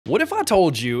What if I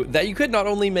told you that you could not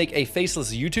only make a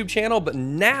faceless YouTube channel, but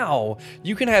now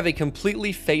you can have a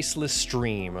completely faceless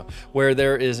stream where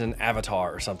there is an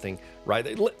avatar or something, right?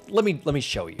 Let me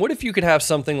show you. What if you could have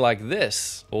something like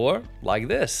this, or like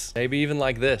this, maybe even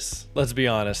like this? Let's be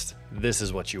honest, this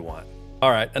is what you want. All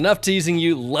right, enough teasing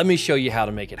you. Let me show you how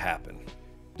to make it happen.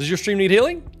 Does your stream need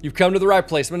healing? You've come to the right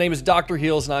place. My name is Dr.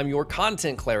 Heals and I'm your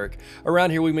content cleric.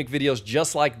 Around here we make videos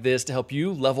just like this to help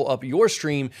you level up your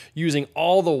stream using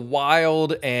all the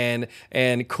wild and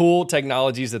cool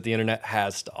technologies that the internet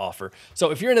has to offer. So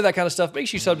if you're into that kind of stuff, make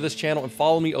sure you sub to this channel and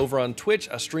follow me over on Twitch.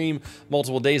 I stream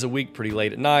multiple days a week, pretty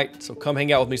late at night, so come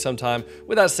hang out with me sometime.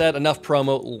 With that said, enough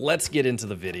promo, let's get into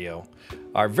the video.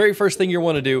 Our very first thing you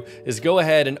want to do is go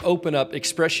ahead and open up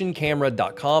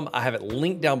XpressionCamera.com. I have it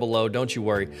linked down below, don't you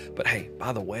worry. But hey,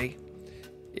 by the way,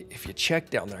 if you check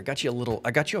down there, I got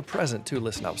you a present too.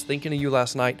 Listen, I was thinking of you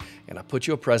last night and I put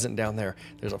you a present down there.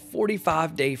 There's a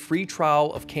 45-day free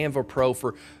trial of Canva Pro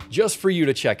just for you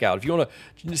to check out. If you want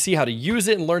to see how to use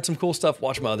it and learn some cool stuff,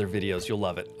 watch my other videos. You'll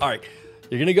love it. All right.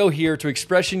 You're going to go here to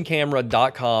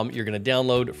XpressionCamera.com. You're going to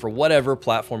download for whatever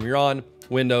platform you're on,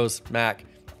 Windows, Mac.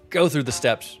 Go through the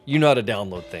steps. You know how to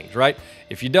download things, right?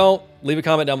 If you don't, leave a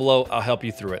comment down below. I'll help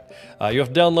you through it. You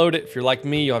have to download it. If you're like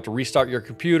me, you'll have to restart your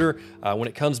computer. When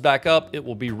it comes back up, it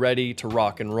will be ready to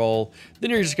rock and roll. Then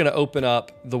you're just gonna open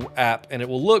up the app and it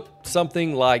will look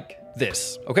something like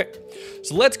this, okay?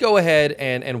 So let's go ahead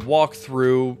and walk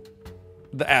through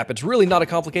the app. It's really not a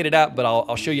complicated app, but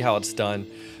I'll show you how it's done.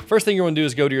 First thing you're gonna do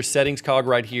is go to your settings cog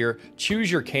right here,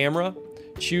 choose your camera,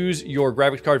 choose your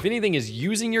graphics card. If anything is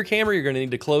using your camera, you're going to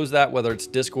need to close that, whether it's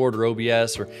Discord or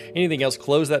OBS or anything else.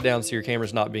 Close that down so your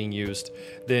camera's not being used.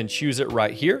 Then choose it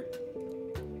right here.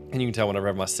 And you can tell whenever I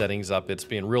have my settings up, it's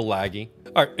being real laggy.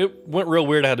 All right, it went real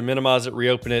weird. I had to minimize it,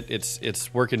 reopen it.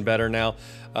 It's working better now.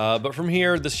 But from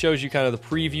here, this shows you kind of the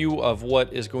preview of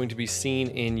what is going to be seen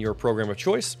in your program of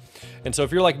choice. And so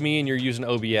if you're like me and you're using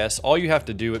OBS, all you have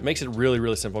to do, it makes it really,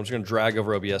 really simple. I'm just gonna drag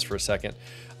over OBS for a second.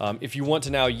 If you want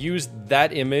to now use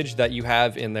that image that you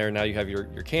have in there, now you have your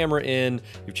camera in,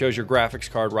 you've chose your graphics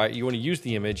card, right? You wanna use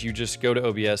the image, you just go to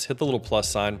OBS, hit the little plus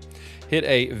sign, hit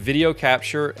a video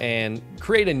capture and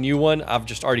create a new one. I've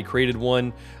just already created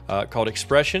one called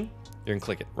Xpression. You're gonna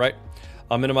click it, right?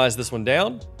 I'll minimize this one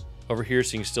down over here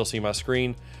so you can still see my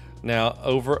screen. Now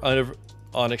over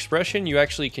on Xpression, you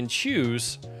actually can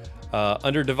choose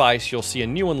under device, you'll see a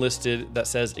new one listed that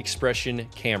says Xpression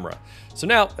Camera. So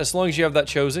now, as long as you have that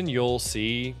chosen, you'll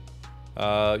see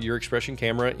your Xpression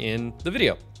Camera in the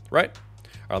video, right?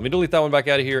 All right, let me delete that one back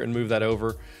out of here and move that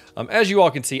over. As you all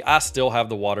can see, I still have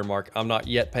the watermark. I'm not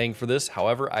yet paying for this.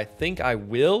 However, I think I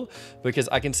will because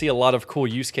I can see a lot of cool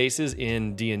use cases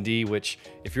in D&D, which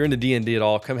if you're into D&D at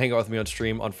all, come hang out with me on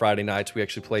stream on Friday nights. We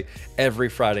actually play every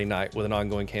Friday night with an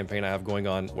ongoing campaign I have going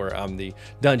on where I'm the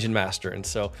dungeon master. And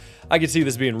so I could see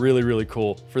this being really, really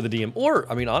cool for the DM, or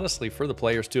I mean, honestly, for the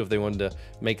players too, if they wanted to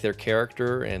make their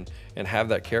character and have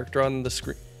that character on the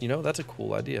screen. You know, that's a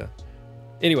cool idea.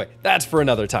 Anyway, that's for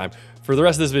another time. For the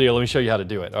rest of this video, let me show you how to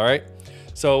do it, all right?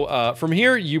 So from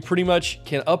here, you pretty much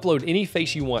can upload any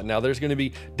face you want. Now, there's gonna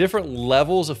be different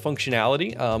levels of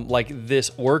functionality, like this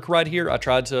orc right here. I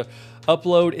tried to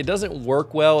upload, it doesn't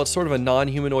work well. It's sort of a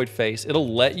non-humanoid face.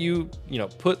 It'll let you,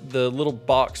 put the little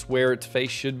box where its face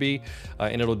should be,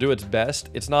 and it'll do its best.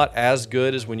 It's not as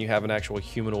good as when you have an actual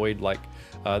humanoid like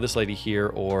this lady here,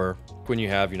 or when you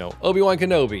have, Obi-Wan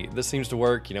Kenobi. This seems to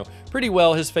work, pretty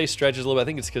well. His face stretches a little bit. I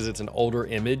think it's because it's an older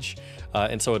image,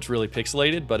 and so it's really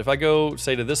pixelated. But if I go,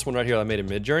 say, to this one right here, I made a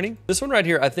Midjourney. This one right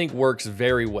here, I think works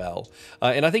very well.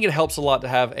 And I think it helps a lot to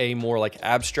have a more like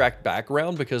abstract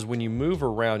background, because when you move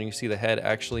around, you can see the head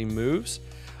actually moves.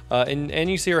 And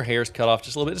you see her hair's cut off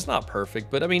just a little bit. It's not perfect,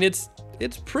 but I mean, it's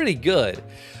pretty good.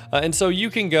 And so you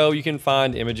can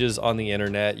find images on the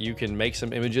internet. You can make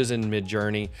some images in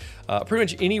Midjourney. Pretty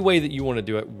much any way that you want to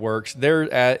do it works. There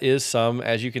is some,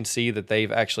 as you can see, that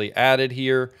they've actually added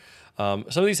here. Some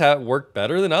of these have worked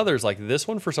better than others. Like this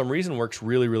one, for some reason, works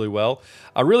really, really well.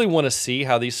 I really want to see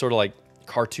how these sort of like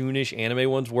cartoonish anime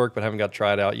ones work, but I haven't got to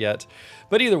try it out yet.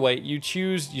 But either way, you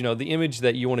choose, the image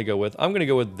that you want to go with. I'm going to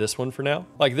go with this one for now.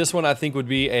 Like this one, I think would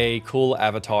be a cool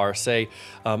avatar. Say,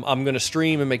 I'm going to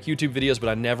stream and make YouTube videos, but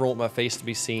I never want my face to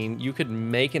be seen. You could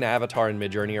make an avatar in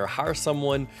Midjourney or hire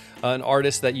someone, an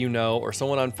artist that you know, or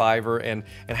someone on Fiverr and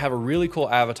have a really cool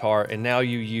avatar. And now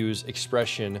you use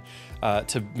Xpression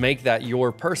to make that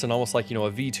your person, almost like, a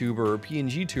VTuber or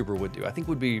PNG tuber would do. I think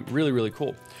would be really, really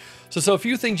cool. So a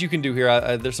few things you can do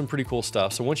here. There's some pretty cool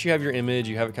stuff. So once you have your image,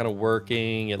 you have it kind of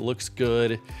working, it looks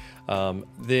good,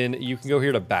 then you can go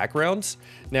here to backgrounds.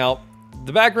 Now,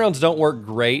 The backgrounds don't work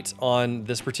great on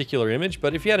this particular image,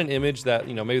 but if you had an image that,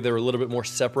 you know, maybe they were a little bit more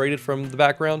separated from the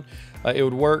background, it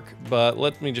would work. But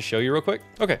let me just show you real quick.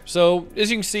 Okay, so as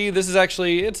you can see, this is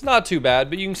actually, it's not too bad,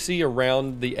 but you can see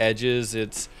around the edges,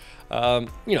 it's,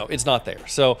 you know, it's not there.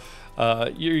 So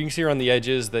you can see around the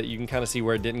edges that you can kind of see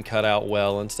where it didn't cut out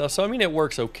well and stuff. So, I mean, it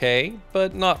works okay,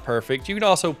 but not perfect. You can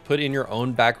also put in your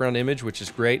own background image, which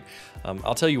is great.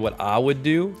 I'll tell you what I would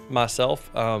do myself.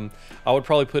 I would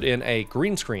probably put in a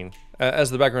green screen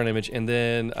as the background image, and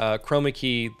then chroma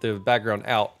key the background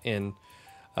out in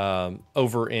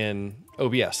over in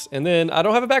OBS. And then I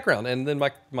don't have a background, and then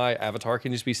my avatar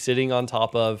can just be sitting on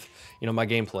top of, you know, my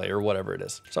gameplay or whatever it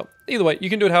is. So either way, you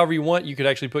can do it however you want. You could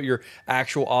actually put your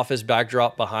actual office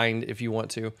backdrop behind if you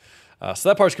want to. So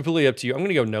that part's completely up to you. I'm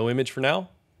gonna go no image for now.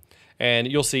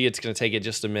 And you'll see it's gonna take it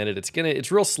just a minute.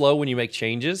 It's real slow when you make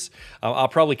changes. I'll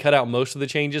probably cut out most of the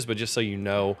changes, but just so you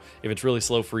know, if it's really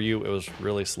slow for you, it was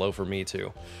really slow for me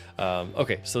too.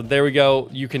 Okay, so there we go.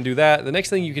 You can do that. The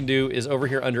next thing you can do is over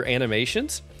here under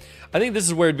animations. I think this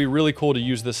is where it'd be really cool to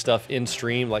use this stuff in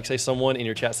stream. Like say someone in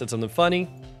your chat said something funny.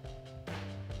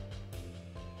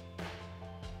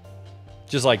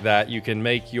 Just like that, you can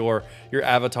make your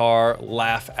avatar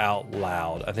laugh out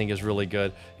loud. I think is really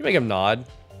good. You make them nod.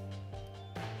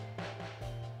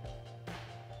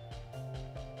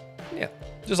 Yeah,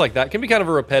 just like that. It can be kind of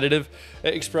a repetitive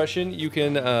expression. You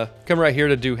can come right here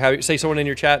to do, say someone in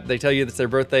your chat, they tell you it's their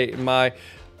birthday.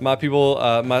 My people,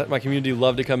 my community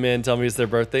love to come in, tell me it's their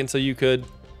birthday, and so you could.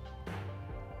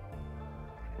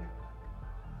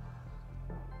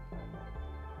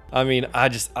 I mean, I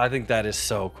think that is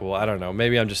so cool. I don't know,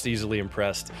 maybe I'm just easily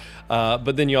impressed.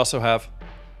 But then you also have,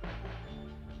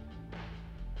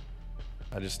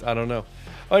 I don't know.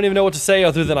 I don't even know what to say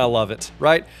other than I love it,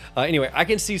 right? Anyway, I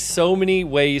can see so many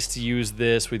ways to use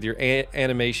this with your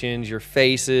animations, your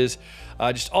faces,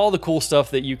 just all the cool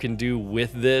stuff that you can do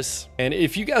with this. And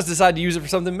if you guys decide to use it for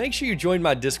something, make sure you join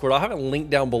my Discord. I'll have a link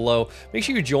down below. Make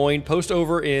sure you join, post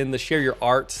over in the share your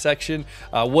art section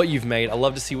what you've made. I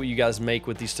love to see what you guys make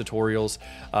with these tutorials.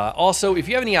 Also, if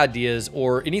you have any ideas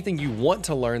or anything you want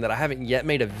to learn that I haven't yet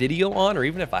made a video on, or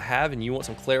even if I have and you want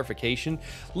some clarification,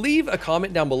 leave a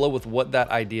comment down below with what that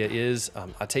idea is.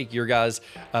 I take your guys'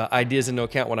 ideas into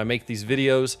account when I make these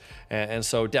videos. And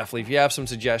so definitely, if you have some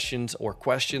suggestions or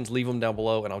questions, leave them down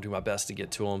below and I'll do my best to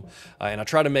get to them. And I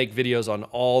try to make videos on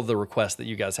all the requests that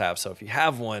you guys have. So if you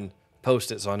have one,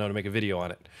 post it so I know to make a video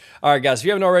on it. All right, guys, if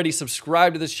you haven't already,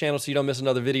 subscribe to this channel so you don't miss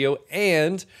another video.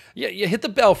 And yeah, you hit the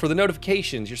bell for the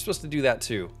notifications. You're supposed to do that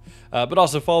too. But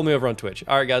also follow me over on Twitch.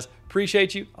 All right, guys,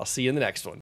 appreciate you. I'll see you in the next one.